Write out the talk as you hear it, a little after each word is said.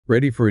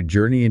Ready for a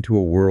journey into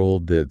a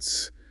world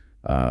that's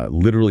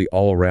literally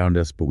all around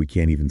us, but we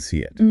can't even see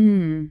it.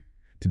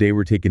 Today,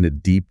 we're taking a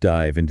deep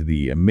dive into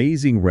the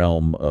amazing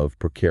realm of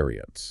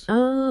prokaryotes.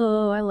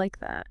 Oh, I like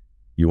that.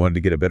 You wanted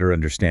to get a better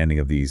understanding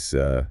of these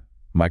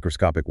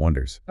microscopic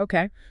wonders.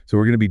 Okay. So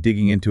we're going to be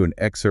digging into an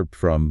excerpt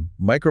from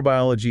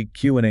Microbiology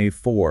Q&A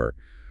 4,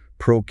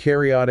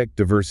 Prokaryotic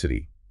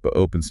Diversity, by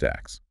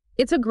OpenStax.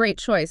 It's a great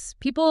choice.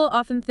 People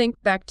often think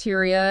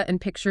bacteria and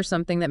picture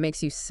something that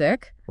makes you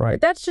sick. Right.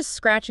 But that's just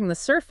scratching the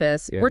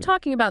surface. Yeah. We're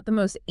talking about the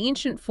most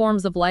ancient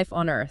forms of life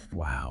on Earth.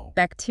 Wow.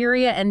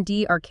 Bacteria and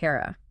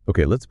archaea.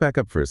 Okay, let's back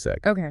up for a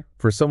sec. Okay.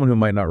 For someone who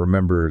might not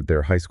remember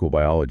their high school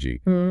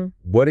biology,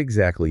 what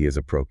exactly is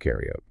a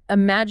prokaryote?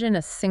 Imagine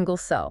a single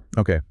cell.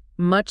 Okay.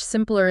 Much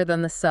simpler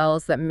than the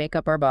cells that make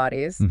up our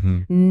bodies.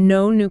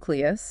 No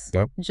nucleus.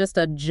 Yep. Just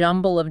a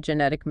jumble of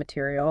genetic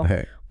material.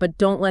 Hey. But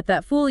don't let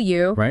that fool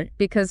you. Right.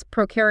 Because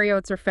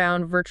prokaryotes are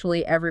found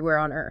virtually everywhere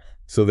on Earth.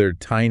 So they're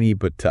tiny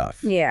but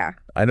tough. Yeah.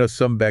 I know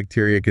some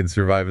bacteria can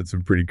survive in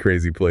some pretty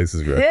crazy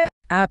places, right?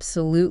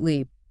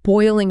 Absolutely.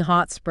 Boiling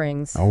hot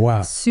springs. Oh,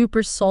 wow.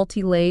 Super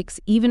salty lakes,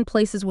 even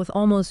places with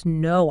almost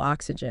no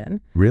oxygen.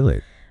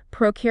 Really?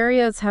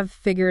 Prokaryotes have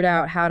figured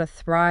out how to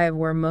thrive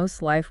where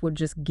most life would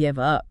just give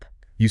up.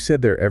 You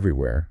said they're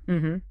everywhere,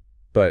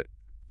 but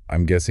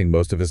I'm guessing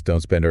most of us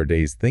don't spend our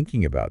days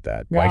thinking about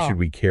that. Why should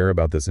we care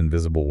about this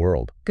invisible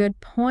world? Good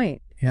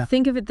point. Yeah.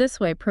 Think of it this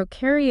way.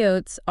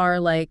 Prokaryotes are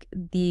like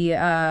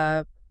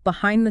the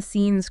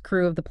behind-the-scenes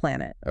crew of the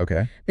planet.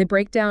 Okay. They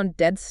break down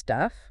dead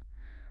stuff,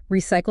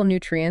 recycle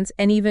nutrients,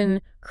 and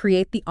even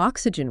create the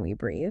oxygen we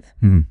breathe.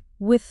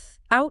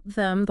 Without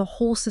them, the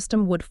whole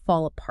system would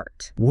fall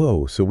apart.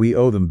 Whoa, so we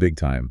owe them big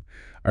time.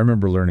 I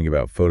remember learning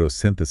about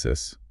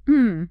photosynthesis.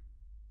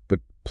 But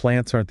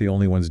plants aren't the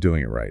only ones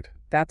doing it right.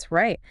 That's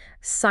right.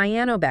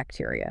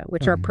 Cyanobacteria,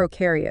 which are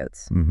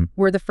prokaryotes,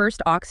 were the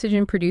first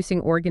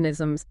oxygen-producing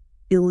organisms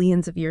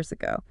billions of years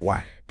ago.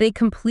 Wow. They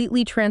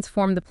completely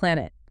transformed the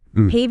planet,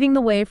 paving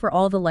the way for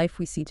all the life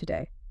we see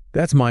today.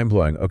 That's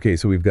mind-blowing. Okay,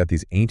 so we've got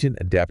these ancient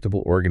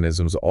adaptable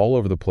organisms all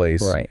over the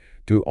place,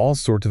 do all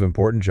sorts of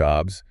important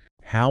jobs.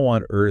 How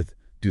on earth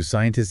do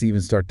scientists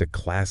even start to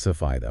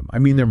classify them? I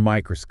mean, they're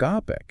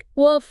microscopic.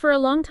 Well, for a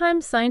long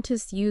time,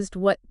 scientists used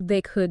what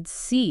they could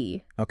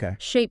see. Okay.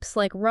 Shapes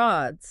like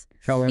rods,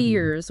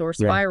 spheres, or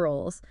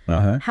spirals,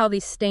 how they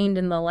stained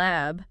in the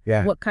lab,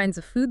 what kinds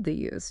of food they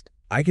used.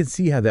 I can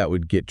see how that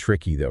would get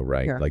tricky, though,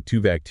 right? Yeah. Like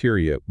two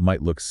bacteria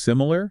might look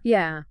similar,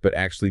 but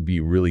actually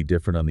be really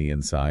different on the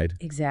inside.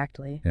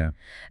 Exactly. Yeah.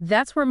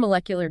 That's where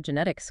molecular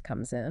genetics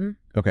comes in.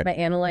 Okay. By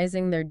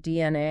analyzing their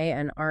DNA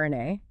and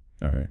RNA,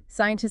 All right.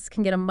 scientists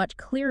can get a much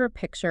clearer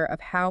picture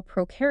of how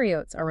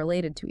prokaryotes are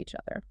related to each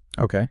other,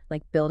 Okay.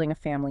 like building a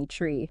family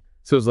tree.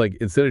 So it's like,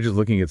 instead of just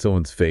looking at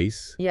someone's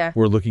face,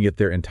 we're looking at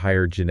their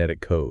entire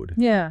genetic code.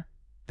 Yeah.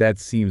 That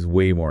seems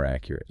way more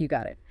accurate. You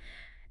got it.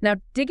 Now,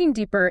 digging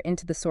deeper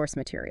into the source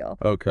material,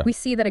 we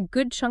see that a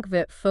good chunk of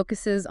it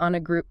focuses on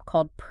a group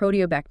called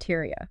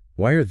Proteobacteria.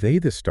 Why are they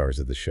the stars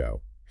of the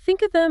show?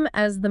 Think of them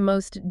as the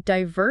most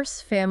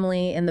diverse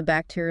family in the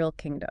bacterial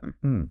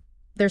kingdom.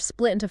 They're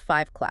split into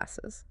 5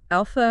 classes: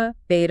 alpha,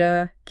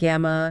 beta,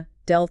 gamma,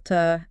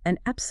 delta, and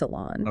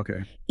epsilon,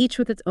 each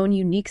with its own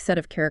unique set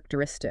of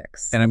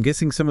characteristics. And I'm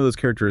guessing some of those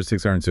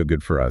characteristics aren't so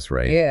good for us,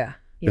 right? Yeah.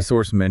 The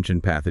source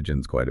mentioned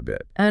pathogens quite a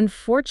bit.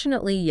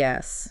 Unfortunately,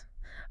 yes.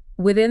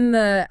 Within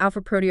the alpha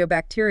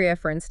proteobacteria,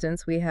 for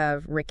instance, we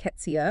have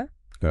rickettsia.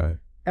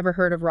 Ever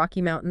heard of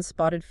Rocky Mountain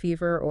spotted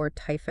fever or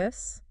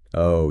typhus?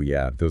 Oh,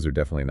 yeah. Those are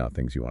definitely not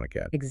things you want to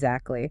get.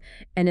 Exactly.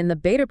 And in the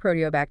beta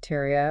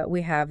proteobacteria,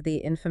 we have the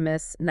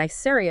infamous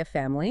Neisseria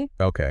family,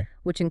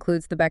 which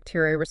includes the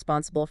bacteria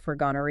responsible for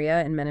gonorrhea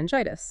and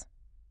meningitis.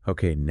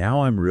 Okay,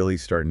 now I'm really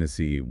starting to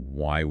see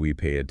why we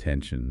pay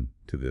attention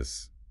to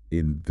this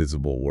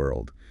invisible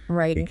world.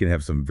 Right. It can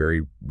have some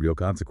very real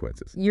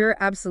consequences. You're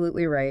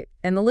absolutely right.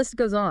 And the list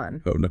goes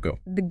on. Oh, no, go.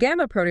 The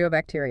gamma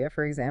proteobacteria,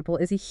 for example,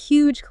 is a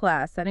huge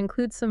class that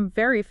includes some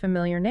very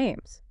familiar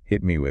names.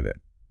 Hit me with it.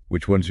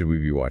 Which one should we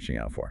be watching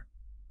out for?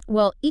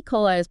 Well, E.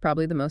 coli is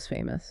probably the most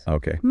famous.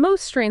 Okay.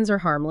 Most strains are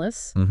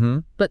harmless,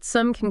 but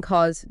some can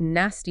cause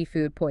nasty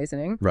food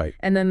poisoning. Right.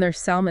 And then there's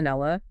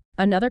Salmonella,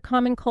 another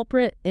common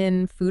culprit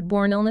in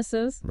foodborne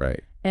illnesses.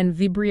 Right. And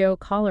Vibrio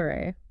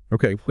cholerae.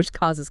 Okay. Which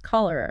causes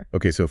cholera.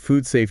 Okay, so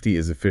food safety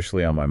is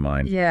officially on my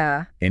mind.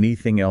 Yeah.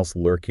 Anything else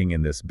lurking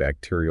in this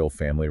bacterial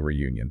family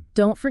reunion?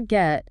 Don't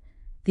forget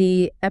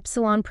the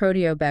epsilon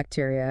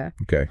proteobacteria,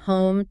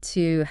 home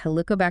to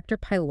Helicobacter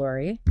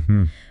pylori,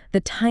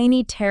 the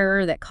tiny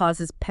terror that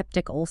causes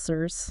peptic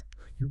ulcers.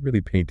 You're really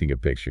painting a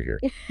picture here.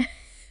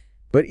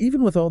 But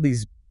even with all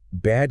these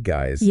bad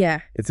guys,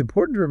 it's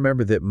important to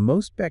remember that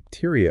most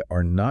bacteria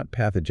are not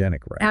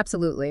pathogenic, right?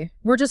 Absolutely.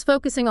 We're just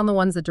focusing on the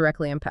ones that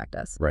directly impact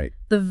us. Right.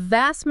 The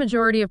vast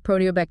majority of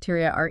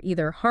proteobacteria are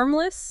either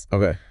harmless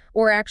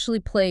or actually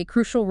play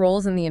crucial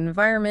roles in the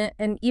environment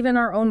and even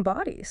our own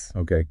bodies.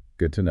 Okay,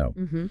 good to know.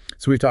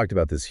 So we've talked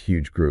about this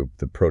huge group,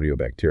 the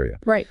proteobacteria.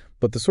 Right.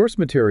 But the source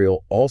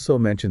material also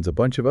mentions a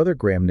bunch of other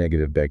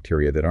gram-negative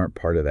bacteria that aren't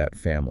part of that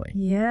family.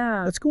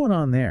 Yeah. What's going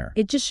on there?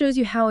 It just shows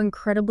you how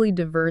incredibly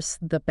diverse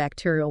the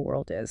bacterial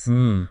world is.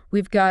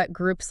 We've got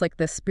groups like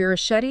the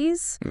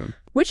Spirochetes,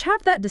 which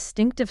have that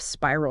distinctive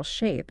spiral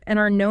shape and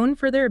are known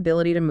for their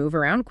ability to move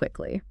around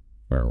quickly.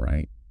 All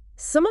right.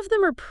 Some of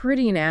them are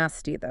pretty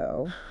nasty,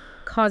 though,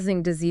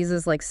 causing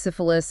diseases like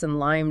syphilis and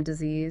Lyme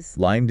disease.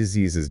 Lyme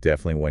disease is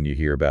definitely one you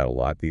hear about a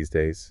lot these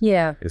days.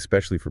 Yeah.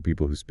 Especially for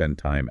people who spend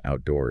time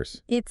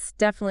outdoors. It's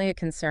definitely a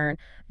concern.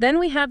 Then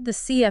we have the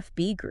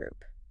CFB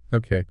group.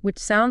 Okay. Which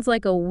sounds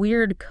like a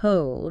weird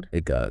code.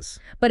 It does.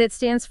 But it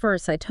stands for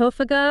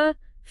Cytophaga,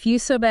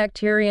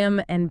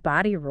 Fusobacterium, and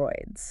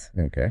Bodyroids.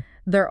 Okay.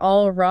 They're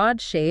all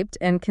rod-shaped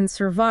and can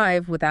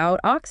survive without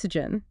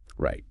oxygen.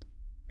 Right.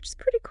 Which is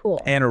pretty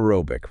cool.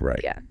 Anaerobic, right.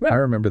 Yeah. I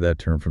remember that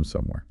term from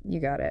somewhere. You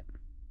got it.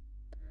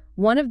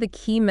 One of the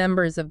key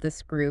members of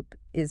this group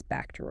is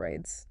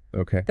bacteroids.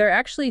 Okay. They're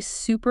actually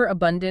super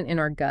abundant in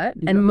our gut,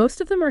 and most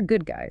of them are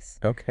good guys.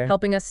 Okay.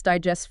 Helping us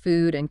digest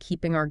food and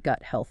keeping our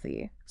gut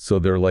healthy. So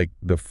they're like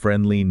the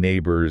friendly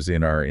neighbors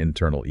in our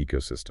internal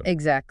ecosystem.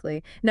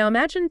 Exactly. Now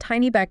imagine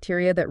tiny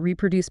bacteria that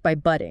reproduce by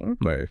budding,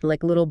 Right.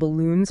 like little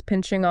balloons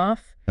pinching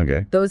off.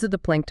 Okay. Those are the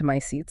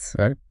planktomycetes.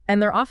 Right.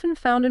 And they're often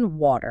found in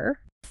water,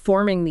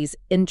 forming these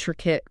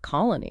intricate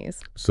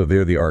colonies. So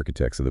they're the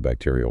architects of the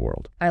bacterial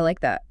world. I like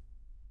that.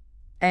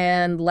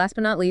 And last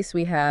but not least,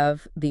 we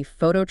have the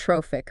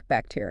phototrophic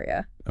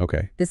bacteria.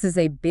 Okay. This is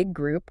a big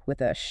group with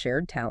a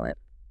shared talent.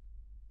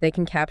 They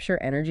can capture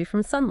energy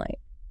from sunlight,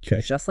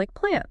 just like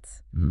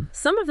plants.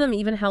 Some of them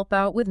even help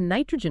out with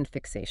nitrogen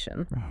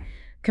fixation,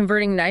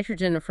 converting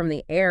nitrogen from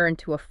the air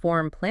into a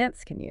form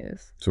plants can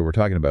use. So we're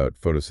talking about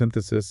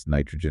photosynthesis,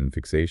 nitrogen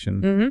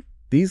fixation.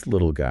 These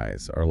little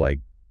guys are like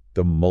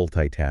the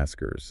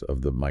multitaskers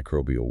of the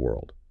microbial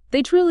world.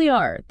 They truly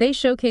are. They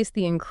showcase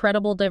the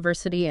incredible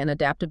diversity and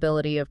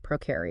adaptability of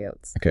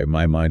prokaryotes. Okay,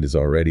 my mind is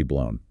already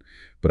blown.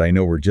 But I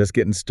know we're just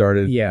getting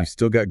started. Yeah. You've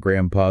still got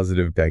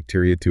gram-positive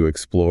bacteria to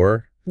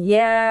explore.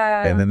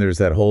 Yeah. And then there's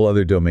that whole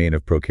other domain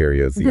of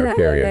prokaryotes, the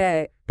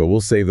archaea. But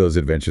we'll save those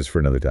adventures for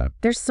another time.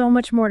 There's so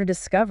much more to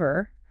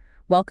discover.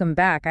 Welcome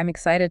back. I'm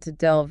excited to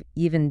delve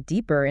even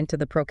deeper into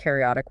the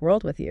prokaryotic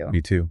world with you.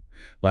 Me too.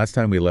 Last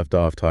time we left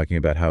off talking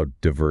about how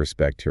diverse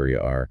bacteria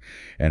are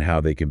and how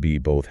they can be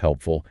both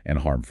helpful and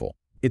harmful.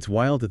 It's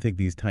wild to think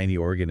these tiny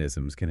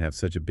organisms can have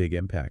such a big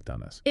impact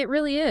on us. It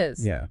really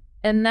is. Yeah.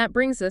 And that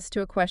brings us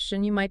to a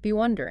question you might be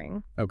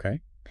wondering. Okay.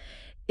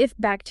 If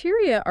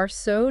bacteria are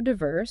so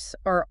diverse,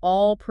 are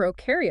all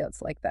prokaryotes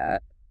like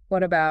that?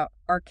 What about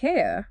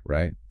archaea?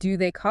 Right. Do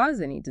they cause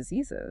any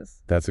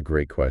diseases? That's a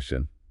great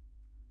question.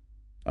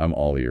 I'm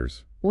all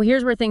ears. Well,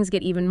 here's where things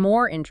get even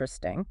more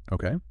interesting.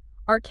 Okay.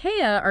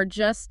 Archaea are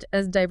just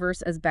as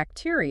diverse as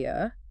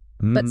bacteria,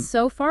 but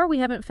so far we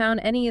haven't found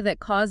any that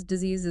cause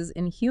diseases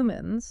in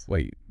humans.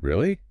 Wait,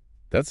 really?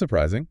 That's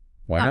surprising.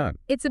 Why not?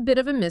 It's a bit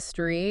of a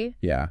mystery.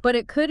 Yeah. But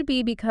it could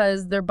be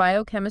because their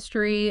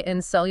biochemistry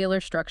and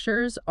cellular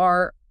structures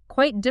are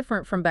quite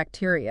different from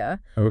bacteria.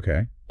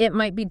 Okay. It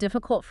might be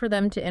difficult for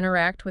them to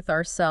interact with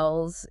our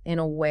cells in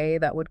a way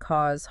that would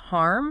cause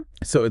harm.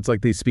 So it's like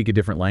they speak a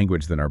different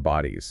language than our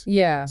bodies.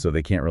 Yeah. So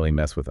they can't really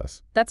mess with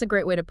us. That's a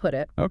great way to put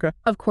it. Okay.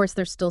 Of course,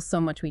 there's still so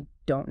much we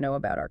don't know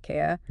about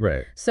archaea.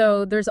 Right.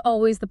 So there's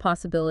always the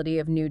possibility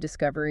of new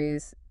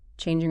discoveries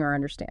changing our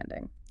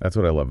understanding. That's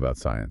what I love about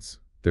science.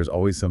 There's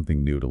always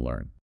something new to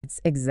learn. It's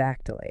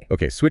exactly.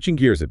 Okay, switching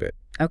gears a bit.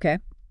 Okay.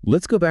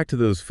 Let's go back to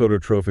those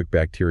phototrophic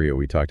bacteria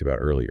we talked about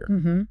earlier.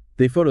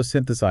 They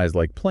photosynthesize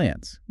like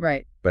plants.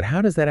 Right. But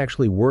how does that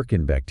actually work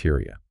in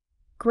bacteria?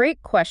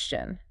 Great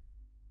question.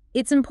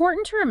 It's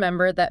important to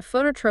remember that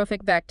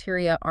phototrophic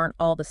bacteria aren't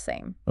all the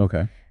same.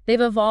 Okay. They've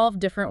evolved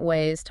different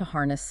ways to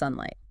harness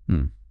sunlight.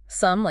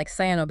 Some, like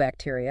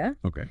cyanobacteria,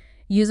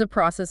 use a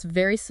process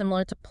very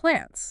similar to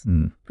plants,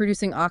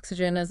 producing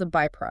oxygen as a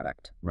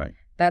byproduct. Right.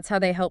 That's how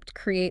they helped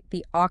create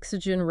the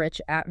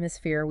oxygen-rich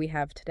atmosphere we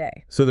have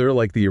today. So they're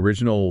like the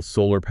original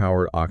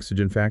solar-powered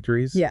oxygen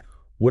factories? Yeah.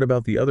 What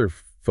about the other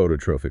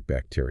phototrophic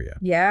bacteria?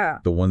 Yeah.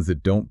 The ones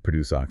that don't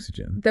produce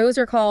oxygen? Those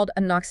are called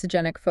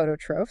anoxygenic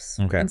phototrophs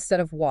instead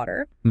of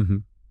water.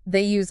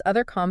 They use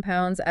other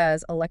compounds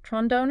as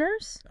electron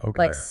donors,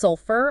 like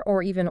sulfur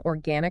or even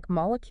organic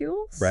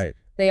molecules. Right.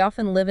 They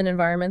often live in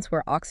environments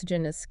where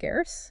oxygen is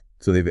scarce.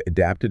 So they've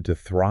adapted to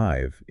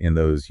thrive in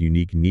those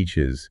unique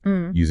niches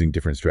using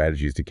different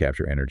strategies to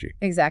capture energy.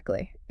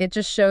 Exactly. It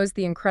just shows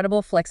the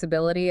incredible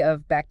flexibility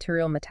of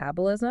bacterial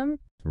metabolism.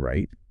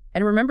 Right.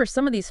 And remember,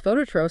 some of these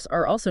phototrophs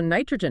are also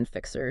nitrogen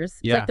fixers.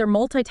 It's like they're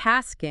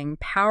multitasking,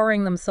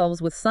 powering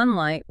themselves with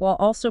sunlight while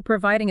also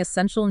providing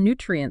essential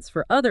nutrients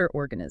for other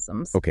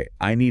organisms. Okay,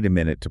 I need a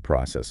minute to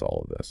process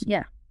all of this.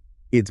 Yeah.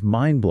 It's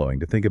mind-blowing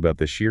to think about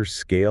the sheer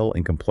scale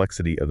and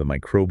complexity of the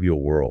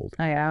microbial world.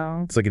 I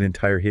know. It's like an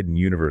entire hidden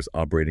universe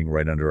operating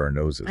right under our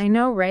noses. I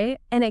know, right?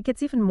 And it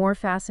gets even more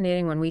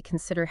fascinating when we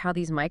consider how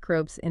these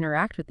microbes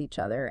interact with each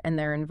other and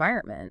their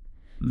environment.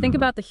 Think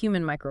about the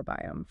human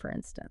microbiome, for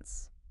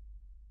instance.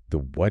 The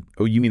what?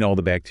 Oh, you mean all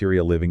the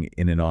bacteria living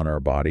in and on our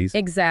bodies?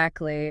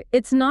 Exactly.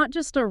 It's not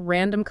just a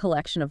random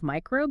collection of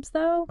microbes,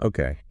 though.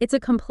 Okay. It's a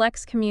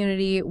complex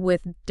community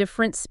with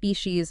different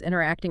species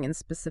interacting in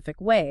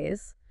specific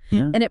ways.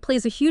 Yeah. And it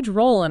plays a huge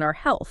role in our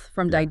health,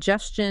 from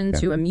digestion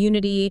to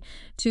immunity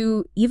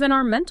to even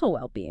our mental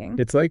well-being.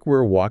 It's like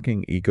we're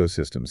walking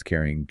ecosystems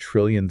carrying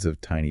trillions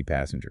of tiny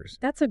passengers.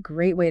 That's a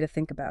great way to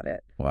think about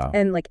it. Wow.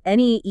 And like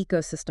any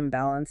ecosystem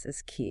balance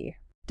is key.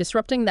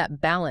 Disrupting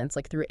that balance,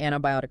 like through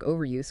antibiotic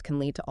overuse, can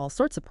lead to all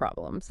sorts of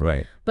problems.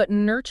 Right. But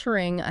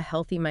nurturing a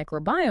healthy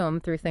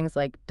microbiome through things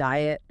like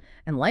diet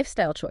and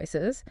lifestyle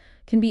choices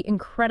can be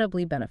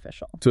incredibly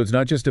beneficial. So it's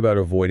not just about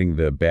avoiding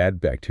the bad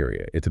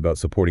bacteria, it's about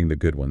supporting the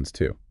good ones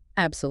too.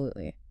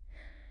 Absolutely.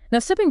 Now,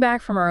 stepping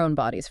back from our own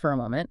bodies for a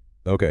moment,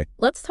 okay,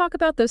 let's talk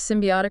about those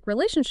symbiotic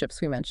relationships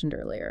we mentioned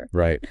earlier.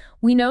 Right.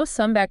 We know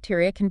some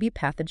bacteria can be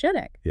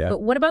pathogenic, yeah.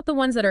 But what about the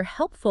ones that are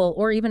helpful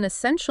or even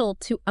essential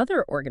to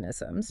other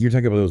organisms? You're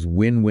talking about those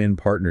win-win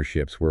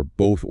partnerships where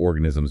both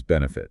organisms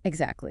benefit.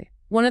 Exactly.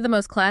 One of the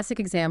most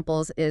classic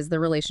examples is the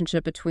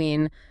relationship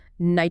between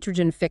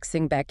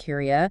nitrogen-fixing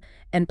bacteria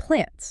and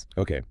plants.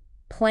 Okay.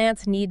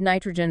 Plants need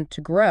nitrogen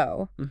to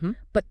grow,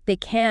 but they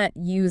can't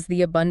use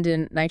the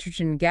abundant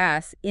nitrogen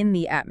gas in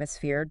the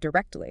atmosphere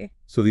directly.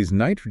 So these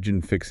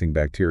nitrogen-fixing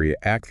bacteria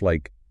act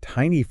like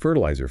tiny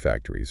fertilizer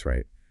factories,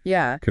 right?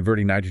 Yeah.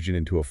 Converting nitrogen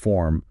into a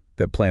form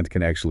that plants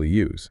can actually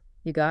use.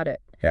 You got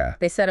it. Yeah.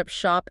 They set up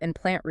shop in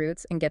plant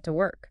roots and get to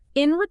work.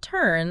 In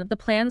return, the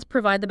plants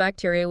provide the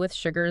bacteria with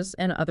sugars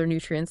and other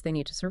nutrients they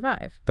need to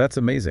survive. That's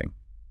amazing.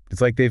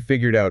 It's like they've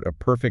figured out a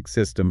perfect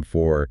system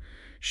for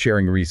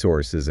sharing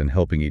resources and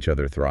helping each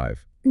other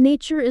thrive.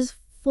 Nature is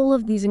full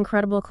of these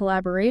incredible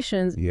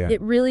collaborations. Yeah. It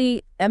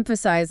really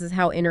emphasizes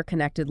how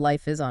interconnected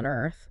life is on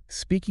Earth.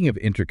 Speaking of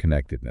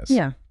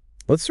interconnectedness,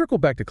 let's circle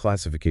back to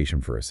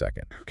classification for a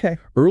second. Okay.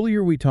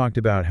 Earlier, we talked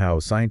about how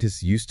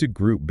scientists used to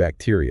group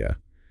bacteria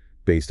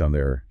based on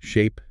their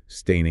shape,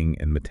 staining,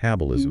 and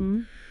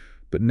metabolism.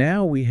 But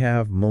now we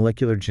have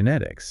molecular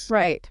genetics.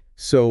 Right.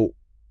 So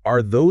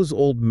are those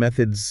old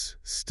methods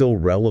still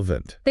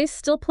relevant? They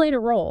still played a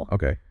role.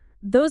 Okay.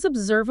 Those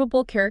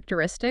observable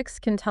characteristics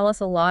can tell us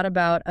a lot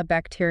about a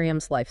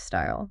bacterium's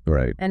lifestyle.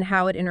 Right. And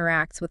how it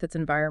interacts with its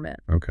environment.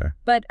 Okay.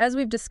 But as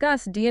we've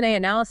discussed, DNA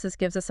analysis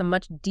gives us a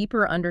much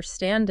deeper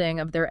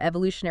understanding of their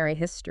evolutionary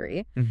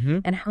history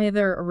and how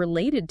they're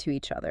related to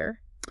each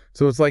other.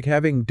 So it's like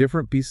having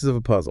different pieces of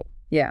a puzzle.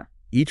 Yeah.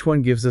 Each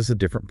one gives us a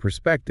different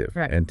perspective.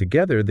 Right. And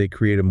together they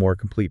create a more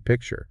complete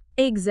picture.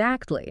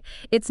 Exactly.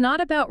 It's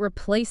not about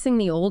replacing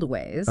the old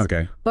ways,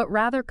 but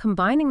rather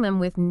combining them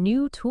with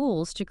new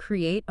tools to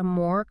create a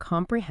more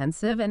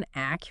comprehensive and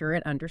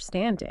accurate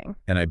understanding.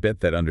 And I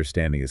bet that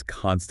understanding is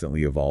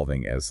constantly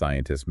evolving as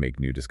scientists make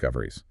new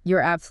discoveries. You're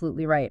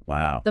absolutely right.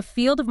 Wow. The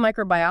field of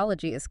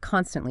microbiology is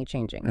constantly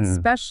changing,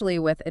 especially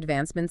with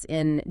advancements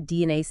in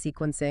DNA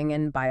sequencing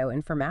and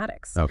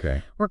bioinformatics.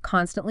 Okay. We're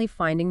constantly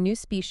finding new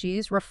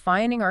species,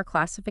 refining our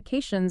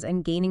classifications,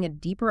 and gaining a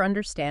deeper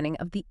understanding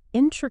of the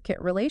intricate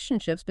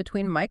relationships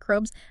between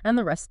microbes and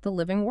the rest of the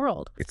living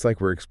world. It's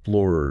like we're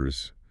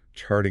explorers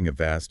charting a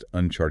vast,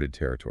 uncharted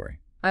territory.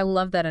 I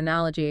love that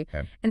analogy.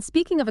 Okay. And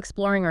speaking of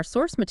exploring, our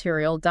source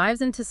material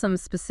dives into some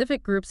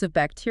specific groups of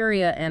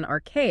bacteria and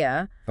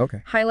archaea,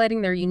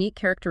 highlighting their unique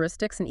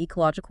characteristics and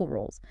ecological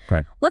roles.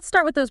 Right. Let's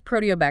start with those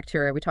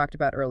proteobacteria we talked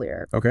about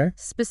earlier. Okay.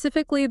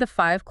 Specifically, the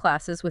 5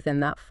 classes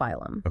within that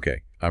phylum.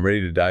 Okay. I'm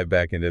ready to dive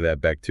back into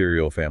that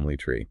bacterial family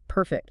tree.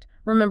 Perfect.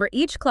 Remember,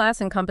 each class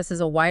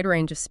encompasses a wide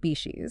range of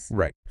species.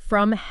 Right.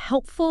 From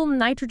helpful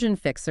nitrogen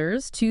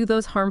fixers to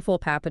those harmful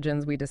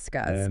pathogens we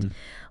discussed.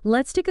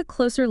 Let's take a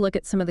closer look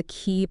at some of the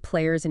key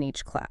players in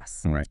each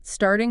class. All right.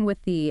 Starting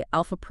with the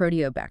alpha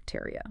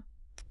proteobacteria.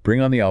 Bring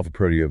on the alpha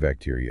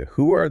proteobacteria.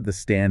 Who are the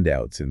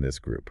standouts in this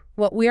group?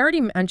 Well, we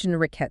already mentioned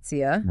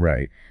rickettsia,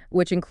 right,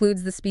 which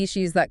includes the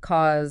species that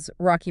cause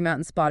Rocky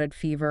Mountain spotted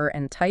fever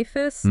and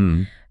typhus.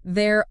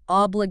 They're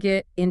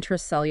obligate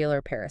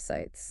intracellular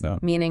parasites,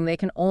 meaning they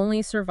can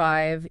only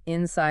survive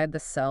inside the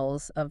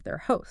cells of their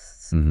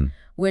hosts,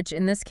 which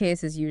in this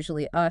case is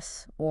usually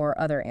us or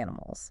other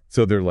animals.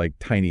 So they're like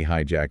tiny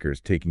hijackers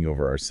taking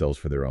over our cells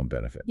for their own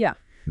benefit. Yeah.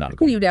 Not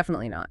cool. You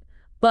definitely not.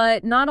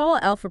 But not all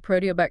alpha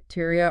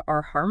proteobacteria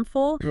are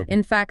harmful.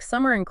 In fact,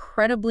 some are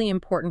incredibly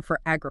important for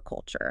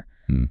agriculture.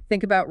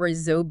 Think about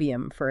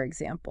rhizobium, for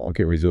example.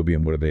 Okay,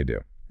 rhizobium, what do they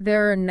do?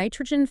 They're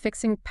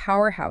nitrogen-fixing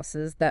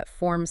powerhouses that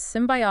form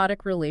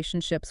symbiotic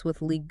relationships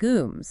with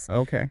legumes,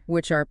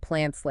 which are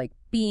plants like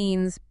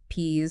beans,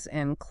 peas,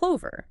 and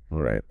clover.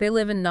 Right. They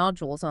live in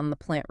nodules on the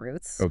plant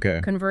roots,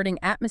 converting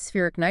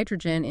atmospheric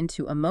nitrogen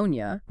into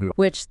ammonia,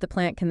 which the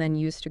plant can then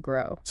use to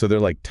grow. So they're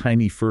like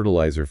tiny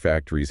fertilizer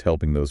factories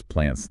helping those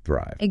plants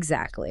thrive.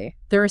 Exactly.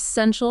 They're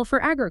essential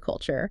for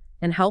agriculture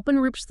and help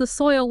enrich the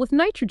soil with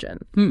nitrogen,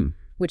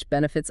 which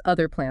benefits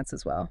other plants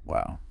as well.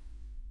 Wow.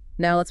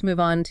 Now let's move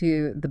on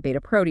to the beta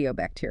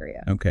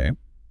proteobacteria. Okay.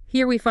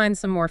 Here we find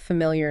some more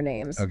familiar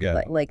names,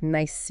 like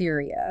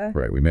Neisseria.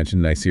 Right. We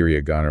mentioned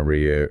Neisseria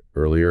gonorrhea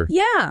earlier.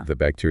 Yeah. The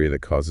bacteria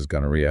that causes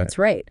gonorrhea. That's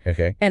right.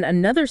 Okay. And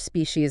another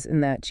species in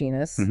that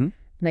genus,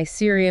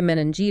 Neisseria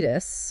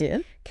meningitis,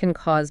 can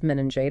cause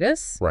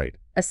meningitis. Right.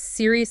 A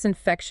serious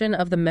infection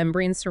of the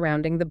membrane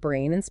surrounding the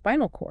brain and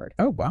spinal cord.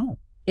 Oh, wow.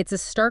 It's a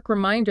stark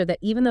reminder that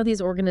even though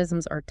these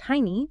organisms are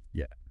tiny,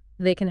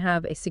 they can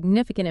have a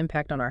significant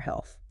impact on our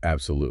health.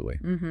 Absolutely.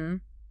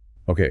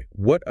 Okay,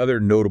 what other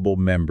notable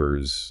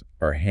members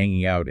are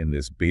hanging out in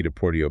this beta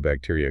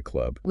proteobacteria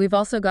club? We've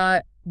also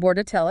got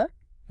Bordetella,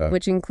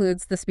 which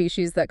includes the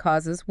species that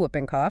causes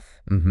whooping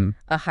cough,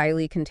 a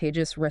highly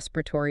contagious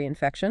respiratory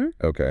infection.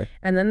 Okay.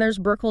 And then there's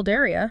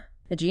Burkholderia,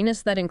 a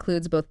genus that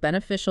includes both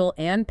beneficial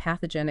and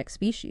pathogenic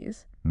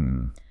species.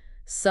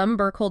 Some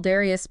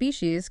Burkholderia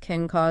species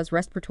can cause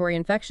respiratory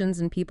infections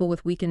in people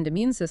with weakened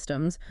immune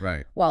systems,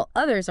 while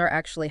others are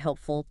actually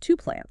helpful to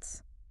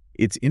plants.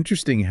 It's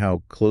interesting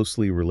how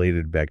closely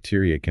related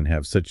bacteria can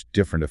have such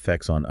different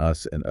effects on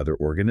us and other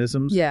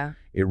organisms. Yeah.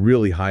 It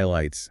really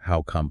highlights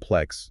how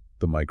complex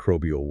the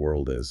microbial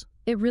world is.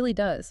 It really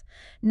does.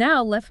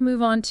 Now let's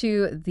move on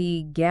to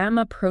the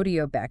gamma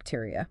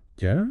proteobacteria.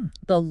 Yeah.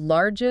 The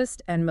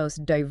largest and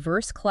most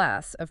diverse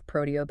class of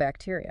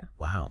proteobacteria.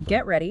 Wow.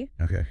 Get ready.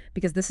 Okay.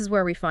 Because this is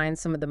where we find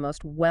some of the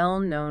most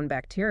well-known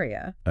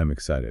bacteria. I'm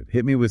excited.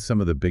 Hit me with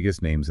some of the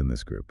biggest names in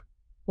this group.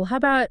 Well, how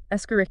about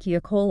Escherichia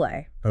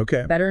coli?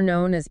 Okay. Better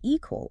known as E.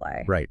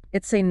 coli. Right.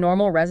 It's a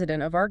normal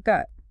resident of our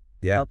gut,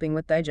 yeah, helping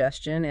with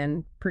digestion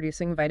and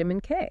producing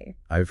vitamin K.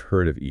 I've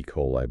heard of E.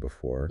 coli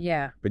before.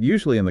 Yeah. But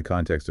usually in the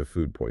context of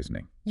food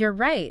poisoning. You're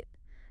right.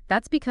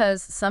 That's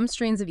because some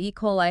strains of E.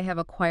 coli have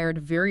acquired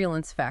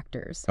virulence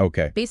factors.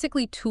 Okay.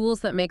 Basically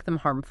tools that make them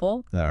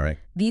harmful. All right.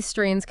 These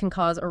strains can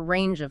cause a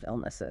range of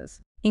illnesses,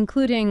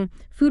 including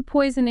food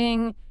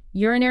poisoning,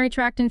 urinary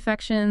tract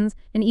infections,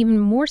 and even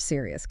more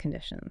serious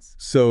conditions.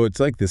 So it's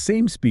like the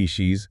same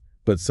species,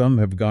 but some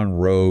have gone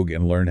rogue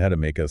and learned how to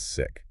make us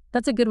sick.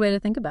 That's a good way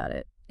to think about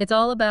it. It's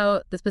all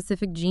about the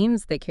specific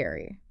genes they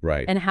carry.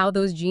 Right. And how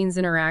those genes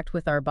interact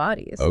with our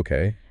bodies.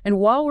 Okay. And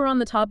while we're on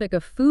the topic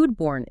of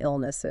foodborne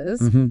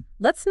illnesses,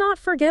 let's not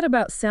forget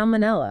about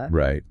Salmonella.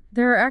 Right.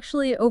 There are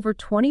actually over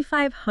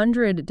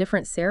 2,500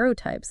 different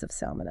serotypes of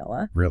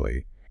Salmonella.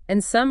 Really?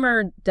 And some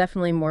are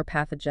definitely more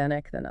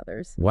pathogenic than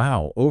others.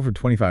 Wow, over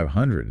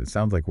 2,500. It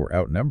sounds like we're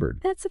outnumbered.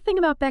 That's the thing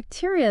about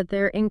bacteria.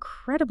 They're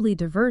incredibly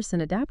diverse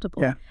and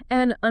adaptable. Yeah.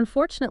 And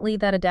unfortunately,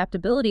 that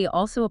adaptability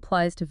also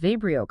applies to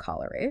Vibrio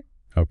cholerae,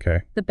 Okay.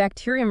 the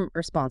bacterium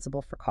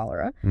responsible for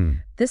cholera.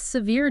 This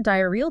severe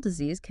diarrheal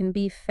disease can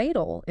be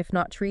fatal if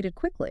not treated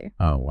quickly.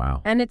 Oh,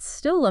 wow. And it's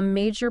still a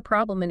major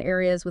problem in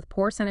areas with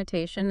poor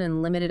sanitation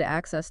and limited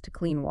access to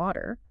clean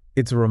water.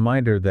 It's a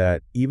reminder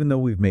that even though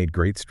we've made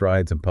great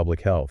strides in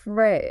public health,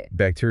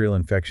 bacterial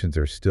infections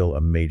are still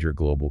a major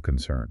global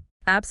concern.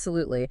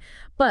 Absolutely.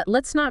 But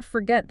let's not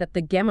forget that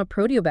the gamma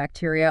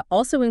proteobacteria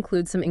also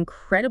include some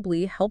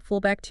incredibly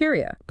helpful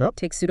bacteria.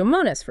 Take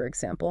Pseudomonas, for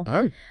example,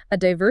 a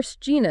diverse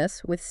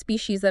genus with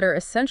species that are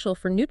essential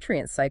for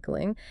nutrient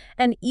cycling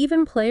and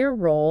even play a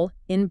role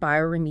in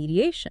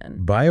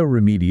bioremediation.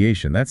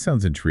 Bioremediation, that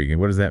sounds intriguing.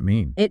 What does that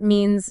mean? It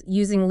means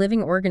using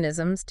living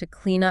organisms to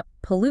clean up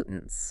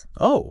pollutants.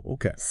 Oh,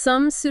 okay.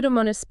 Some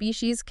Pseudomonas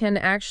species can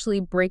actually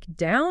break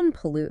down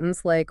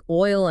pollutants like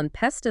oil and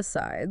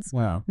pesticides,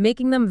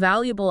 making them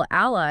valuable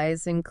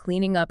allies in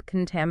cleaning up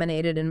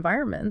contaminated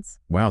environments.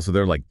 Wow, so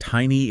they're like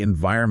tiny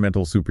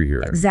environmental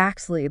superheroes.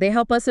 Exactly. They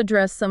help us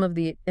address some of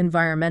the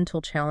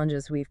environmental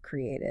challenges we've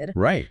created.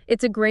 Right.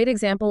 It's a great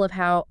example of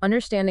how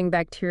understanding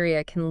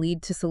bacteria can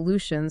lead to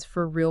solutions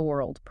for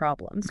real-world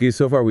problems. Okay,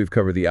 so far we've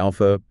covered the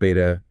alpha,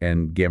 beta,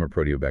 and gamma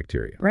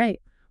proteobacteria.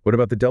 Right. What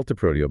about the delta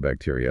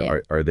proteobacteria? Yeah.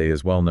 Are they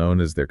as well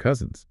known as their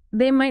cousins?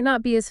 They might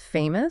not be as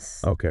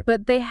famous, okay,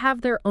 but they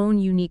have their own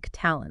unique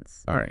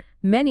talents. All right.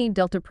 Many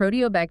delta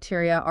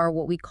proteobacteria are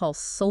what we call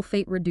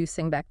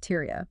sulfate-reducing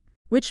bacteria,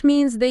 which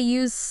means they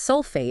use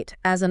sulfate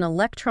as an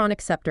electron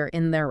acceptor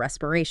in their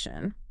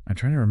respiration. I'm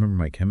trying to remember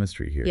my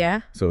chemistry here.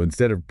 Yeah? So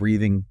instead of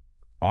breathing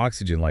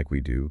oxygen like we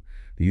do,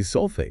 they use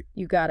sulfate.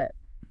 You got it.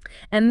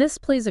 And this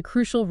plays a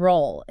crucial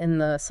role in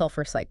the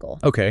sulfur cycle.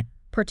 Okay.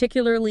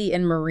 particularly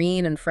in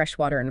marine and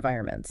freshwater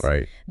environments.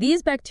 Right.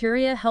 These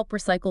bacteria help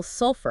recycle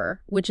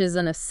sulfur, which is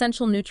an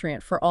essential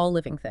nutrient for all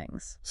living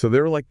things. So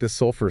they're like the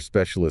sulfur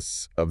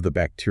specialists of the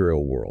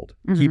bacterial world,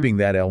 keeping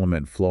that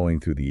element flowing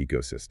through the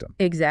ecosystem.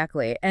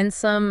 Exactly. And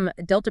some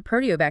delta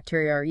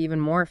proteobacteria are even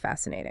more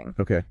fascinating.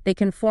 Okay. They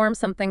can form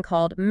something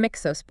called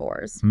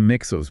myxospores.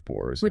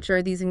 Myxospores. Which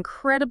are these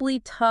incredibly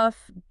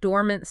tough,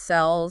 dormant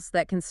cells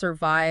that can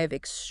survive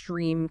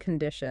extreme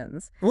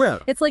conditions. Well,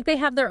 It's like they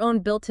have their own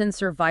built-in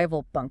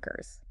survival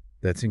bunkers.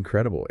 that's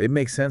incredible. It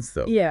makes sense,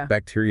 though. Yeah.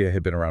 Bacteria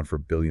have been around for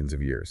billions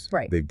of years.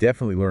 Right. They've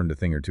definitely learned a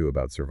thing or two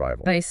about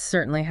survival. They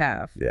certainly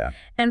have. Yeah.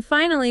 And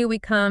finally, we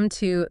come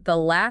to the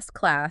last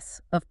class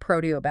of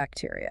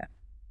proteobacteria,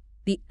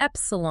 the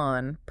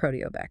epsilon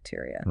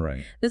proteobacteria.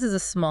 Right. This is a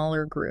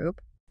smaller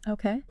group.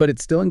 Okay. But it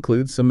still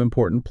includes some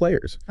important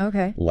players,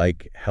 Okay.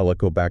 like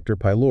Helicobacter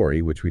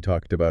pylori, which we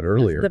talked about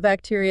earlier. The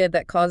bacteria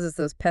that causes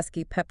those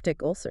pesky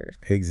peptic ulcers.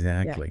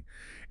 Exactly.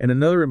 And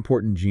another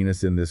important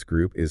genus in this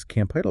group is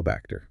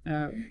Campylobacter.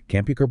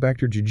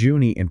 Campylobacter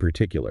jejuni, in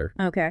particular,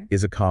 Okay.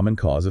 is a common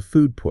cause of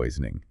food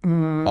poisoning,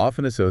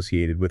 often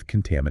associated with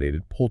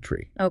contaminated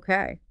poultry.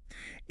 Okay.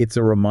 It's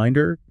a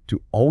reminder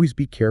to always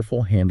be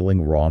careful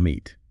handling raw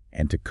meat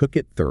and to cook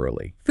it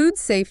thoroughly. Food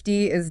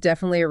safety is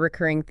definitely a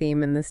recurring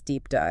theme in this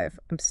deep dive.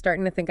 I'm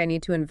starting to think I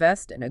need to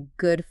invest in a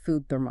good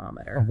food A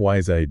thermometer.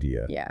 wise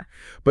idea. Yeah.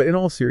 But in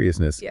all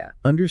seriousness, Yeah.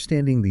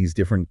 understanding these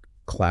different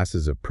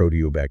classes of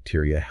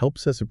proteobacteria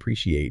helps us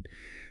appreciate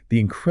the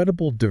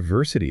incredible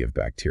diversity of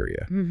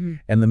bacteria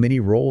and the many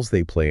roles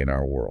they play in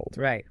our world,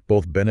 Right.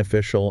 both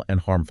beneficial and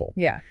harmful.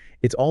 Yeah.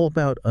 It's all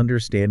about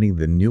understanding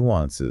the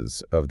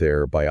nuances of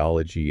their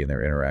biology and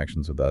their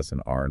interactions with us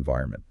and our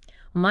environment.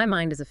 My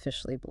mind is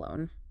officially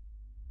blown.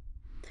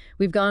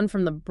 We've gone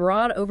from the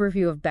broad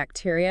overview of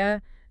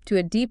bacteria to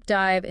a deep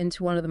dive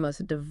into one of the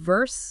most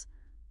diverse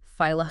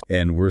phyla.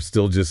 And we're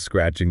still just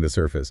scratching the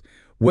surface.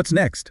 What's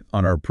next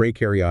on our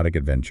prokaryotic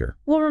adventure?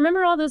 Well,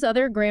 remember all those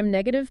other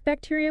gram-negative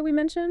bacteria we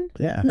mentioned?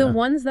 Yeah. The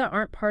ones that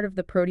aren't part of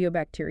the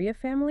proteobacteria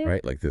family?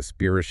 Right, like the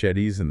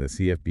Spirochetes and the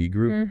CFB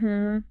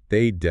group.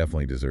 They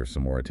definitely deserve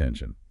some more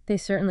attention. They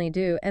certainly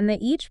do. And they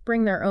each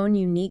bring their own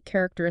unique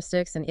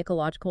characteristics and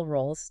ecological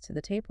roles to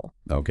the table.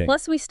 Okay.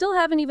 Plus, we still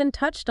haven't even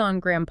touched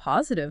on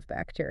gram-positive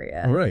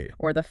bacteria. Right.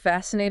 Or the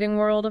fascinating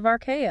world of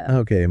archaea.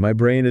 Okay, my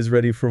brain is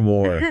ready for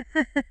more.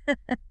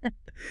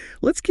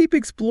 Let's keep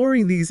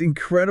exploring these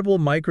incredible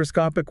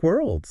microscopic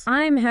worlds.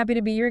 I'm happy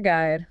to be your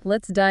guide.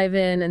 Let's dive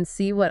in and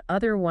see what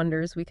other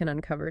wonders we can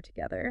uncover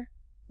together.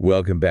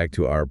 Welcome back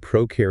to our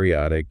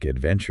prokaryotic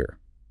adventure.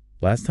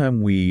 Last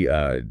time we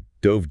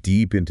dove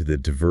deep into the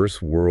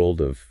diverse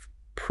world of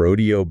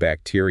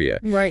proteobacteria,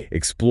 Right.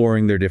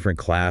 exploring their different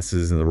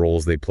classes and the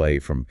roles they play,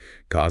 from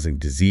causing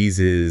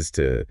diseases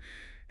to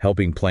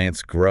helping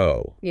plants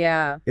grow.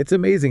 Yeah, It's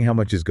amazing how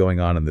much is going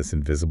on in this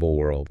invisible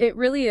world. it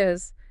really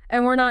is.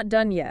 And we're not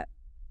done yet.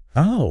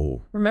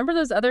 Oh, Remember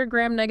those other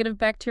gram-negative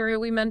bacteria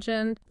we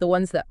mentioned? The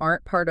ones that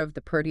aren't part of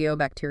the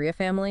proteobacteria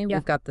family?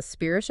 We've got the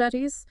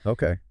Spirochetes,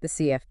 okay. the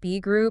CFB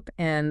group,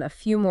 and a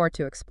few more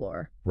to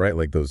explore. Right,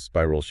 like those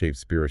spiral-shaped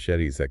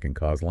Spirochetes that can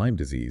cause Lyme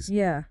disease.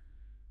 Yeah.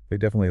 They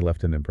definitely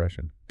left an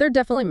impression. They're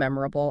definitely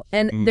memorable,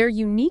 and their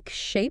unique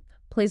shape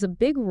plays a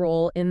big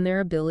role in their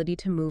ability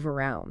to move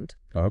around.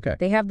 Okay.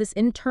 They have this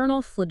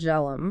internal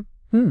flagellum,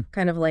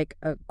 kind of like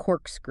a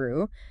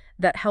corkscrew,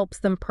 that helps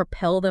them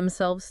propel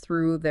themselves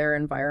through their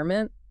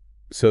environment.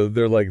 So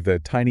they're like the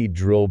tiny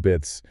drill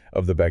bits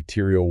of the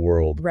bacterial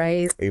world,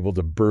 Right. able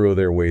to burrow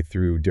their way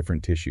through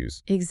different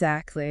tissues.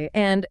 Exactly.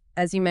 And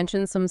as you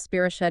mentioned, some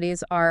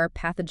Spirochetes are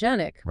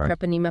pathogenic, Right.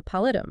 Treponema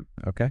pallidum.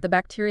 Okay. The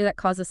bacteria that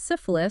causes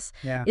syphilis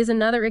is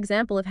another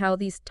example of how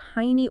these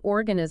tiny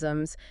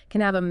organisms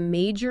can have a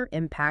major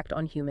impact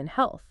on human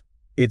health.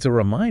 It's a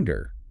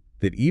reminder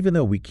that even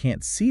though we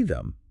can't see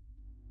them,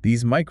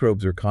 these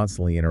microbes are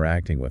constantly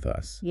interacting with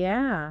us.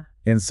 Yeah,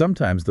 And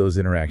sometimes those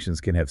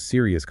interactions can have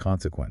serious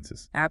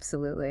consequences.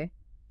 absolutely.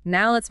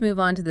 Now let's move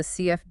on to the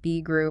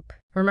CFB group.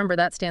 Remember,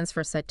 that stands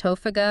for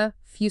Cytophaga,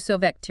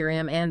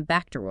 Fusobacterium, and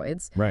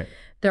Bacteroids. Right.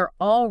 They're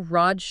all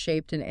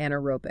rod-shaped and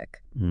anaerobic,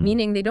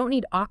 meaning they don't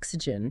need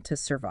oxygen to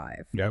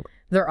survive. Yep.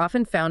 They're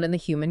often found in the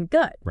human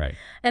gut. Right.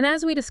 And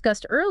as we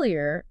discussed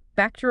earlier,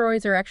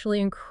 bacteroids are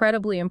actually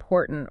incredibly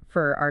important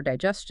for our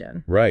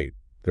digestion. Right.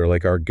 They're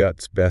like our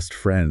gut's best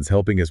friends,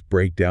 helping us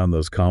break down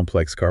those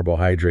complex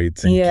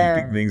carbohydrates and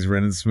keeping things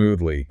running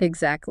smoothly.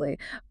 Exactly.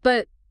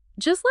 But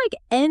just like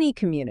any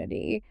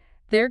community,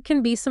 there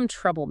can be some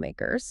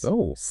troublemakers.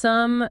 Oh.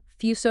 Some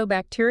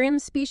Fusobacterium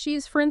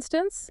species, for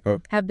instance, Oh.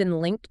 have been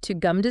linked to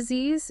gum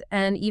disease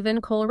and even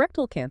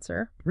colorectal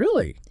cancer.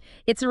 Really?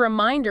 It's a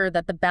reminder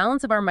that the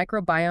balance of our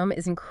microbiome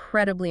is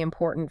incredibly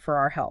important for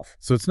our health.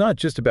 So it's not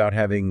just about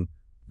having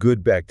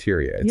good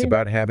bacteria. It's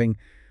about having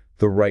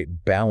the right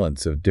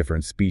balance of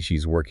different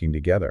species working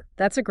together.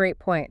 That's a great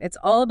point. It's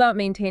all about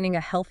maintaining a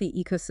healthy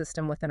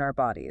ecosystem within our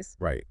bodies.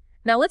 Right.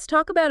 Now let's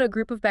talk about a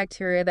group of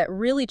bacteria that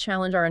really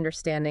challenge our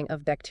understanding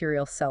of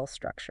bacterial cell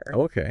structure.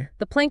 Okay.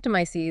 The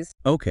planktomyces.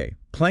 Okay.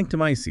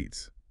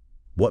 Planktomycetes.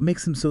 What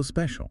makes them so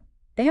special?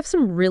 They have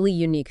some really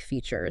unique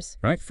features.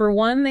 Right. For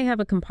one, they have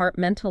a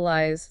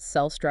compartmentalized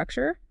cell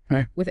structure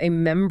with a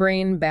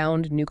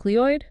membrane-bound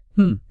nucleoid.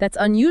 That's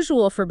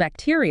unusual for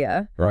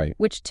bacteria,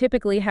 which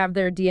typically have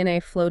their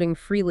DNA floating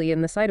freely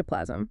in the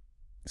cytoplasm.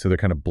 So they're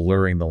kind of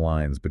blurring the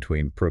lines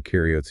between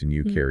prokaryotes and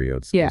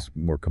eukaryotes, those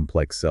more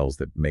complex cells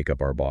that make up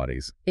our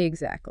bodies.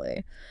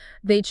 Exactly.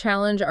 They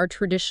challenge our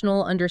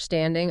traditional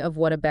understanding of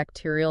what a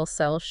bacterial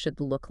cell should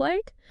look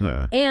like,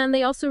 and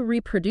they also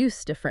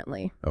reproduce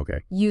differently,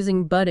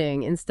 using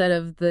budding instead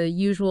of the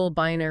usual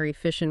binary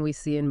fission we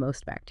see in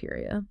most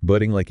bacteria.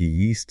 Budding like a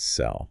yeast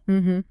cell.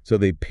 So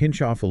they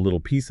pinch off a little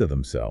piece of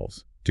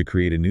themselves to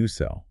create a new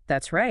cell.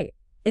 That's right.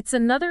 It's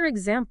another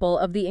example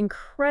of the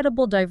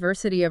incredible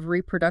diversity of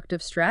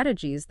reproductive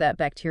strategies that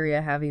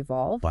bacteria have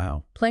evolved.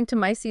 Wow.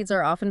 Planktomycetes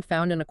are often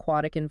found in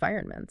aquatic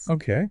environments.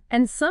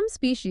 And some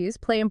species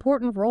play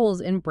important roles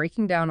in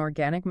breaking down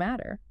organic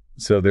matter.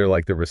 So they're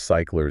like the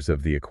recyclers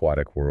of the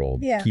aquatic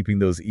world, keeping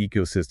those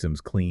ecosystems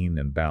clean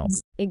and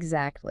balanced.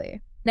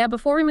 Exactly. Now,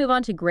 before we move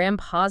on to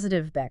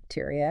gram-positive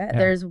bacteria,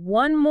 there's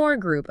one more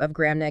group of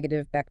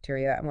gram-negative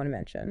bacteria I want to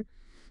mention.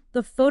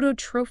 The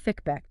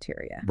phototrophic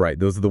bacteria. Right.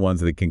 Those are the ones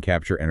that can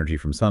capture energy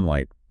from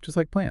sunlight, just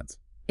like plants.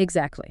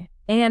 Exactly.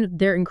 And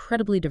they're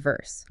incredibly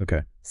diverse.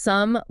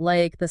 Some,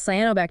 like the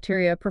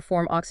cyanobacteria,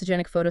 perform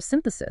oxygenic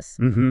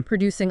photosynthesis,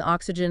 producing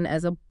oxygen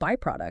as a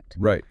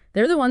byproduct.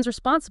 They're the ones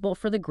responsible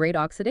for the Great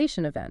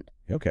Oxidation Event,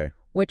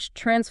 which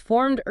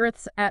transformed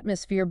Earth's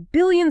atmosphere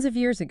billions of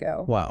years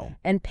ago. Wow.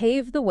 And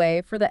paved the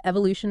way for the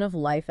evolution of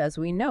life as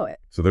we know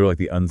it. So they're like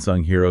the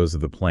unsung heroes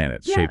of the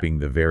planet, shaping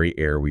the very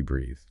air we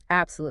breathe.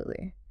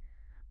 Absolutely.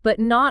 But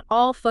not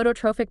all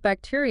phototrophic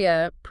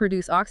bacteria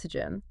produce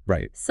oxygen.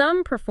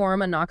 Some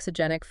perform an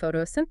oxygenic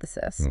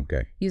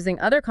photosynthesis, using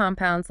other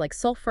compounds like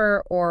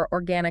sulfur or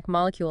organic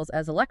molecules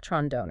as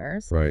electron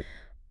donors.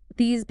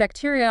 These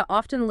bacteria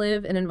often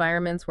live in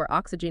environments where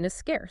oxygen is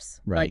scarce,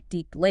 like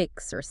deep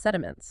lakes or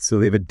sediments. So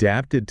they've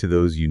adapted to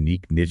those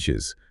unique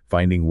niches,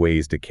 finding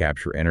ways to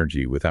capture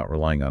energy without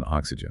relying on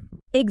oxygen.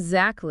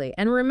 Exactly.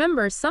 And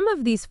remember, some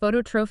of these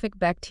phototrophic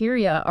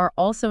bacteria are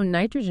also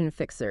nitrogen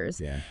fixers,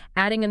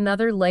 adding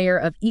another layer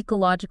of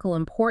ecological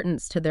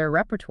importance to their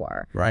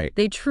repertoire.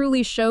 They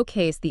truly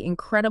showcase the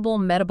incredible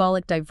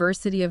metabolic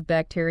diversity of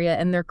bacteria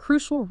and their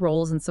crucial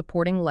roles in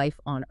supporting life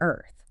on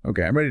Earth.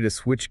 Okay, I'm ready to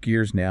switch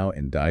gears now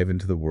and dive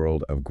into the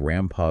world of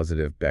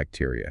gram-positive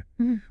bacteria.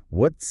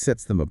 What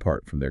sets them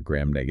apart from their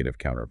gram-negative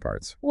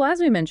counterparts? Well, as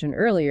we mentioned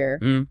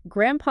earlier,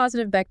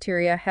 gram-positive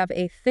bacteria have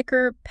a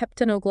thicker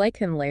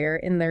peptidoglycan layer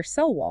in their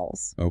cell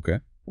walls.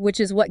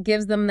 Which is what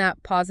gives them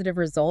that positive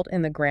result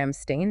in the gram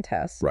stain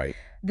test.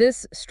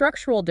 This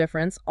structural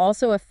difference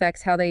also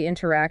affects how they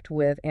interact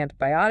with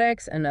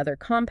antibiotics and other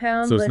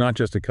compounds. So it's not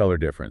just a color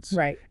difference.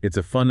 It's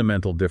a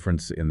fundamental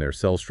difference in their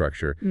cell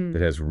structure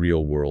that has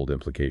real-world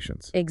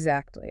implications.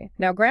 Exactly.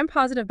 Now,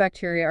 gram-positive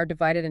bacteria are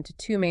divided into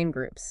two main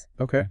groups.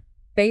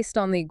 Based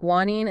on the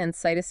guanine and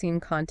cytosine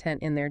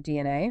content in their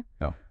DNA,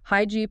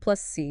 high G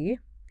plus C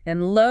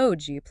and low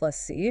G plus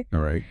C.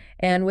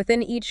 And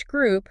within each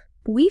group,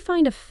 we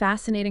find a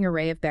fascinating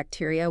array of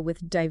bacteria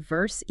with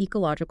diverse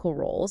ecological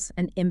roles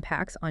and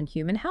impacts on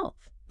human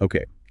health.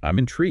 Okay, I'm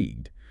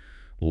intrigued.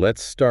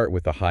 Let's start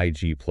with the high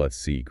G plus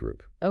C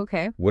group.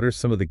 What are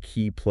some of the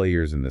key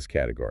players in this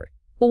category?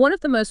 Well, one of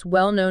the most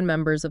well-known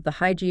members of the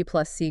high G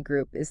plus C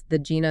group is the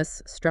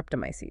genus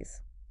Streptomyces.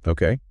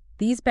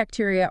 These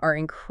bacteria are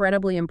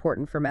incredibly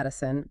important for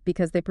medicine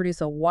because they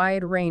produce a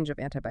wide range of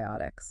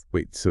antibiotics.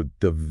 Wait, so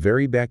the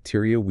very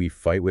bacteria we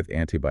fight with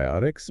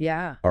antibiotics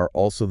are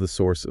also the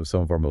source of some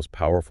of our most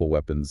powerful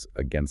weapons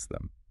against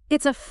them?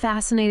 It's a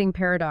fascinating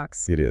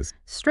paradox. It is.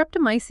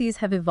 Streptomyces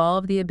have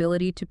evolved the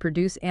ability to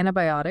produce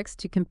antibiotics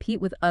to compete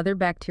with other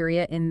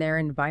bacteria in their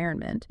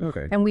environment.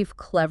 And we've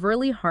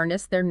cleverly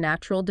harnessed their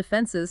natural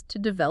defenses to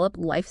develop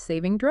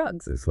life-saving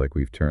drugs. It's like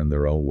we've turned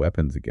their own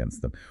weapons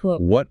against them.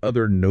 What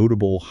other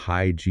notable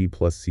high G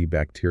plus C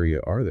bacteria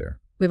are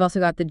there? We've also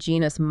got the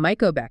genus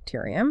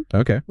Mycobacterium,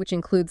 which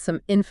includes some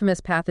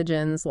infamous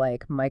pathogens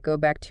like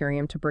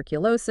Mycobacterium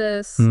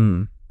tuberculosis,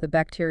 the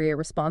bacteria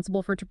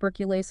responsible for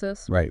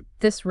tuberculosis.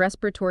 This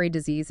respiratory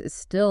disease is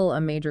still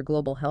a major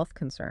global health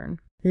concern.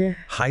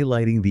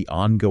 Highlighting the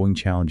ongoing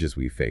challenges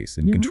we face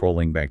in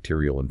controlling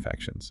bacterial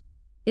infections.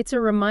 It's a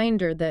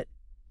reminder that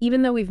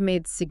even though we've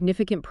made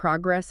significant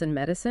progress in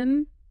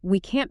medicine, we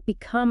can't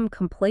become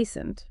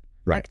complacent.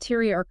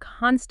 Bacteria are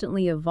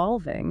constantly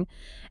evolving,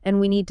 and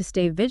we need to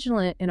stay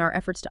vigilant in our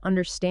efforts to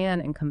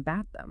understand and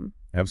combat them.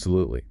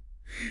 Absolutely.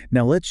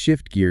 Now let's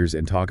shift gears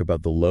and talk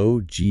about the low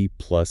G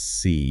plus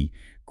C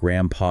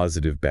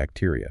gram-positive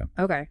bacteria.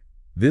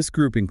 This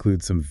group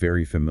includes some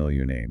very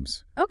familiar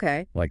names.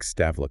 Like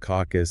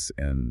Staphylococcus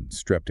and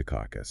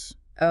Streptococcus.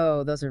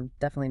 Oh, those are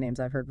definitely names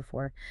I've heard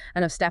before. I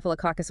know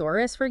Staphylococcus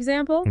aureus, for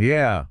example,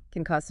 Yeah,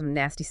 can cause some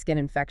nasty skin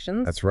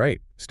infections. that's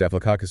right.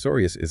 Staphylococcus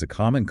aureus is a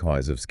common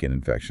cause of skin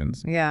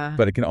infections, Yeah.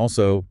 but it can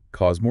also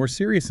cause more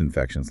serious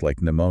infections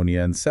like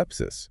pneumonia and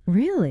sepsis.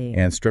 Really?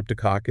 And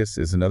Streptococcus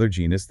is another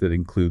genus that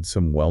includes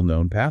some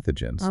well-known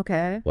pathogens,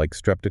 Okay. like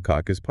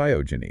Streptococcus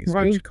pyogenes,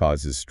 which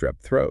causes strep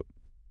throat.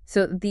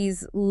 So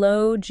these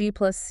low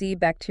G+C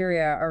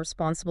bacteria are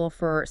responsible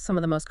for some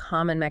of the most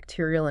common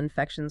bacterial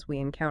infections we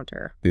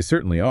encounter. They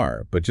certainly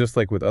are, but just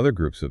like with other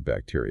groups of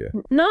bacteria.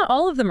 Not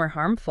all of them are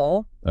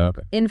harmful.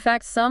 Okay. In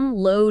fact, some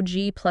low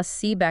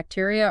G+C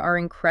bacteria are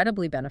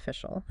incredibly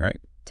beneficial. Right.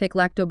 Take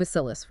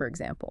lactobacillus, for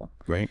example.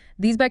 Great.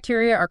 These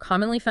bacteria are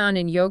commonly found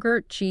in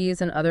yogurt,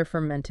 cheese, and other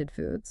fermented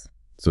foods.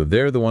 So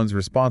they're the ones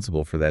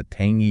responsible for that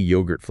tangy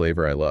yogurt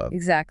flavor I love.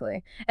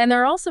 Exactly. And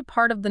they're also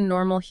part of the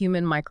normal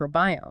human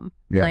microbiome,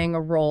 playing a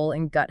role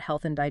in gut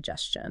health and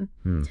digestion.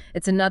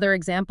 It's another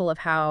example of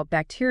how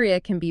bacteria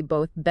can be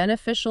both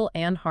beneficial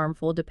and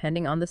harmful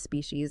depending on the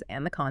species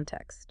and the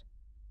context.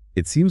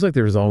 It seems like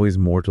there's always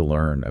more to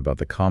learn about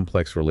the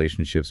complex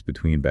relationships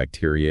between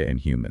bacteria and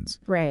humans.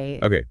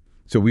 Right. Okay,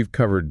 so we've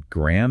covered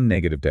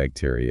gram-negative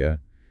bacteria,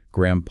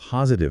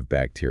 gram-positive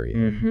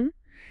bacteria,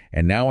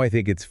 and now I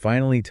think it's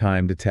finally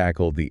time to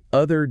tackle the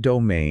other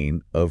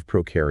domain of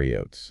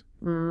prokaryotes,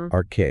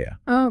 archaea.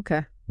 Oh,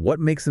 okay. What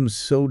makes them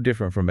so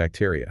different from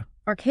bacteria?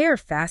 Archaea are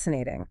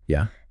fascinating.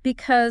 Yeah?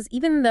 Because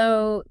even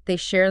though they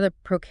share the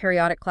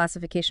prokaryotic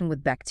classification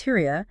with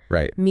bacteria,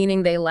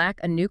 meaning they lack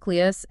a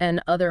nucleus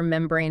and other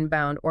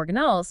membrane-bound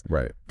organelles,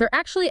 they're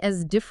actually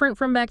as different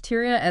from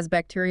bacteria as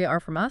bacteria are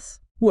from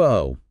us.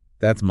 Whoa,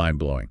 that's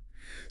mind-blowing.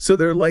 So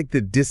they're like the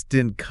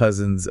distant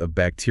cousins of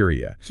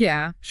bacteria.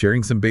 Yeah.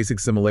 Sharing some basic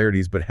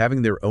similarities, but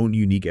having their own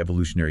unique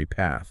evolutionary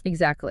path.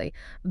 Exactly.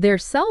 Their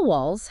cell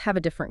walls have a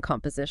different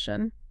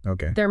composition.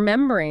 Okay. Their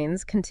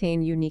membranes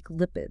contain unique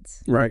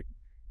lipids. Right.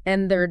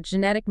 And their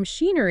genetic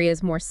machinery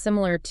is more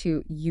similar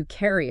to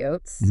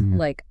eukaryotes,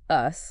 like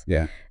us,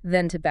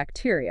 than to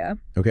bacteria.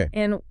 Okay.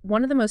 And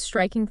one of the most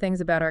striking things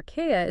about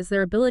archaea is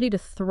their ability to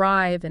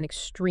thrive in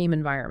extreme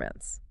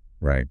environments.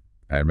 Right.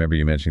 I remember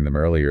you mentioning them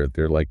earlier.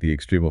 They're like the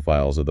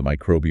extremophiles of the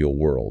microbial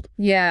world.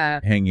 Yeah.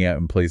 Hanging out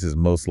in places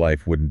most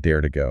life wouldn't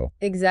dare to go.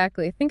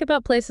 Exactly. Think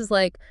about places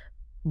like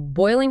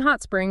boiling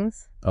hot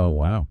springs. Oh,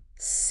 wow.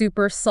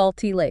 Super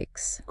salty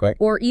lakes. Quite.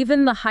 Or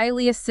even the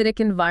highly acidic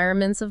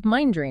environments of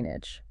mine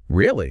drainage.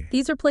 Really?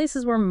 These are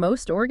places where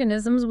most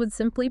organisms would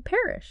simply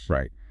perish.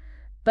 Right.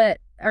 But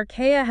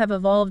archaea have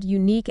evolved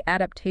unique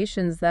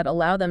adaptations that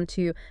allow them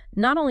to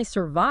not only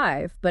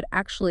survive, but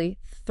actually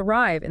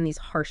thrive in these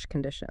harsh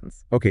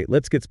conditions. Okay,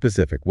 let's get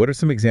specific. What are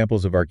some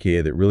examples of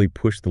archaea that really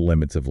push the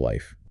limits of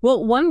life?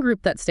 Well, one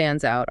group that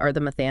stands out are the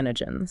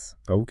methanogens.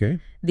 Okay.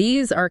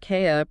 These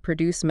archaea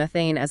produce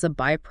methane as a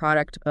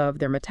byproduct of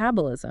their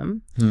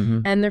metabolism,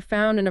 and they're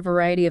found in a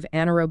variety of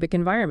anaerobic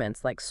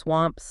environments like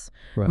swamps,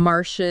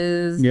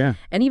 marshes,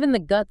 and even the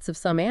guts of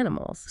some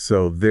animals.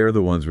 So they're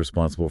the ones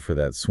responsible for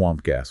that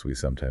swamp gas we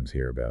sometimes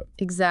hear about.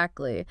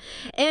 Exactly.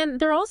 And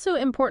they're also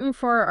important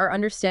for our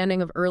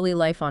understanding of early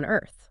life on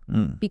Earth.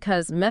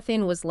 Because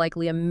methane was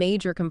likely a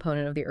major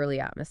component of the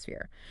early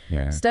atmosphere.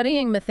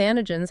 Studying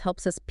methanogens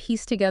helps us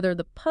piece together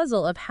the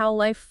puzzle of how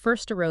life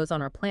first arose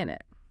on our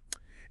planet.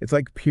 It's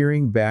like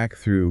peering back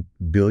through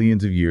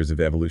billions of years of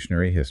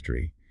evolutionary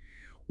history.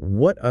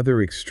 What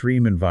other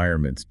extreme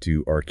environments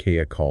do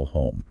archaea call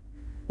home?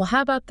 Well,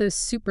 how about those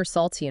super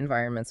salty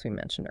environments we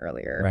mentioned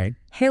earlier? Right.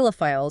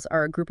 Halophiles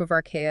are a group of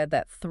archaea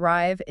that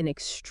thrive in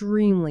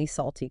extremely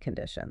salty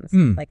conditions,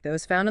 like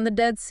those found in the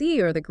Dead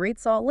Sea or the Great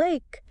Salt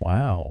Lake.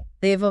 Wow.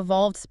 They've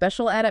evolved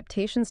special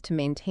adaptations to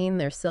maintain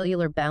their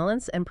cellular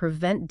balance and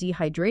prevent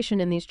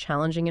dehydration in these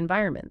challenging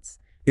environments.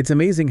 It's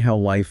amazing how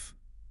life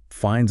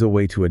finds a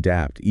way to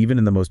adapt, even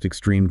in the most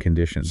extreme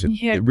conditions.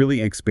 It really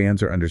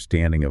expands our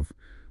understanding of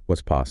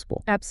what's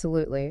possible.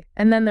 Absolutely.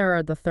 And then there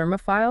are the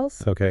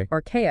thermophiles,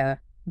 archaea,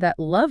 that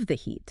love the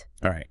heat.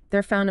 All right.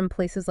 They're found in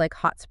places like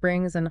hot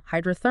springs and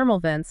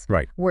hydrothermal vents,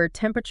 where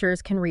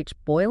temperatures can reach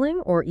boiling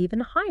or even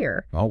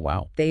higher. Oh,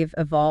 wow. They've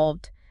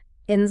evolved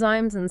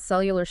enzymes and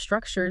cellular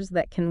structures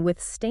that can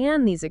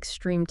withstand these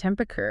extreme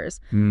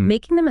temperatures,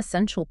 making them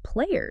essential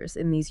players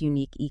in these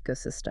unique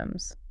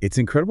ecosystems. It's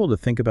incredible to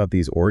think about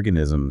these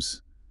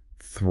organisms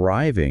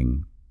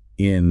thriving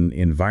in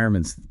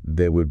environments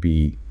that would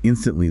be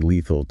instantly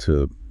lethal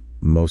to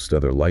most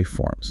other life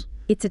forms.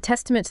 It's a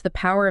testament to the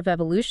power of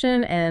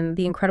evolution and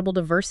the incredible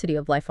diversity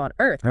of life on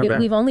Earth.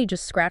 We've only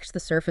just scratched the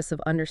surface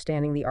of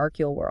understanding the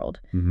archaeal world.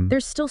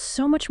 There's still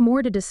so much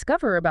more to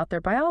discover about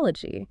their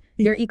biology,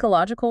 their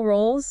ecological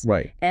roles,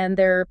 and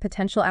their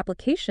potential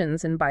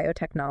applications in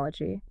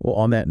biotechnology. Well,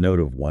 on that note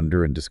of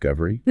wonder and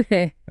discovery,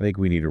 I think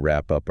we need to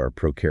wrap up our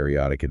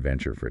prokaryotic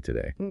adventure for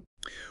today.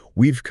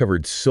 We've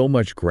covered so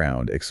much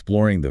ground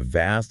exploring the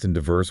vast and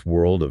diverse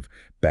world of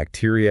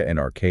bacteria and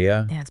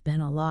archaea. Yeah, it's been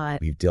a lot.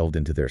 We've delved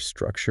into their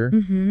structure,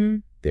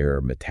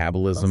 their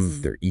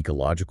metabolism, their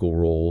ecological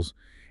roles,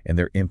 and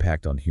their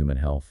impact on human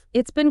health.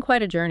 It's been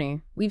quite a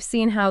journey. We've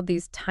seen how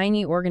these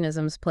tiny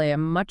organisms play a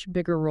much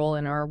bigger role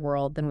in our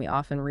world than we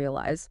often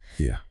realize.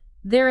 Yeah.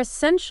 They're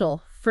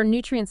essential for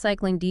nutrient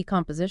cycling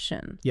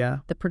decomposition,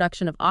 the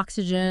production of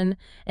oxygen,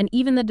 and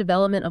even the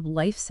development of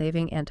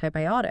life-saving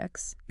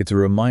antibiotics. It's a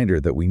reminder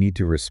that we need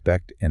to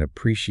respect and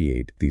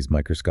appreciate these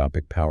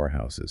microscopic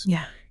powerhouses.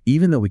 Yeah.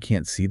 Even though we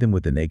can't see them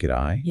with the naked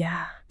eye,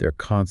 Yeah. they're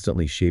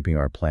constantly shaping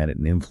our planet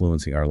and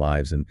influencing our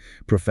lives in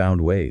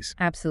profound ways.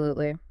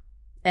 Absolutely.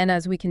 And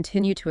as we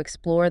continue to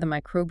explore the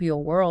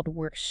microbial world,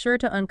 we're sure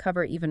to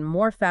uncover even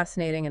more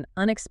fascinating and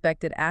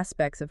unexpected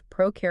aspects of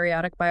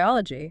prokaryotic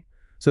biology.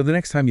 So the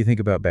next time you think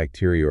about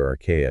bacteria or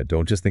archaea,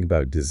 don't just think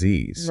about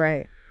disease.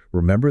 Right.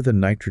 Remember the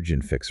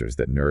nitrogen fixers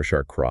that nourish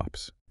our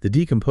crops, the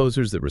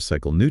decomposers that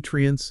recycle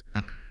nutrients,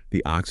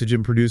 the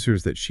oxygen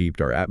producers that shape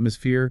our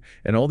atmosphere,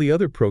 and all the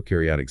other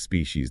prokaryotic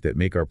species that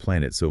make our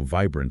planet so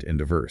vibrant and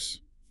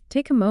diverse.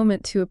 Take a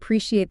moment to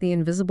appreciate the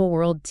invisible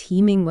world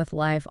teeming with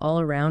life all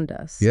around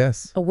us.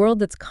 Yes. A world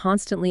that's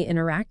constantly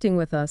interacting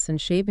with us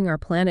and shaping our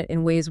planet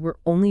in ways we're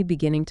only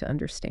beginning to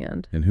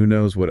understand. And who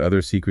knows what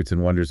other secrets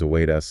and wonders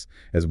await us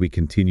as we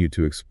continue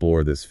to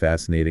explore this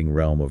fascinating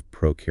realm of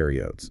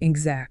prokaryotes.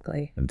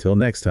 Exactly. Until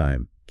next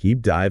time,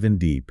 keep diving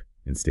deep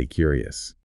and stay curious.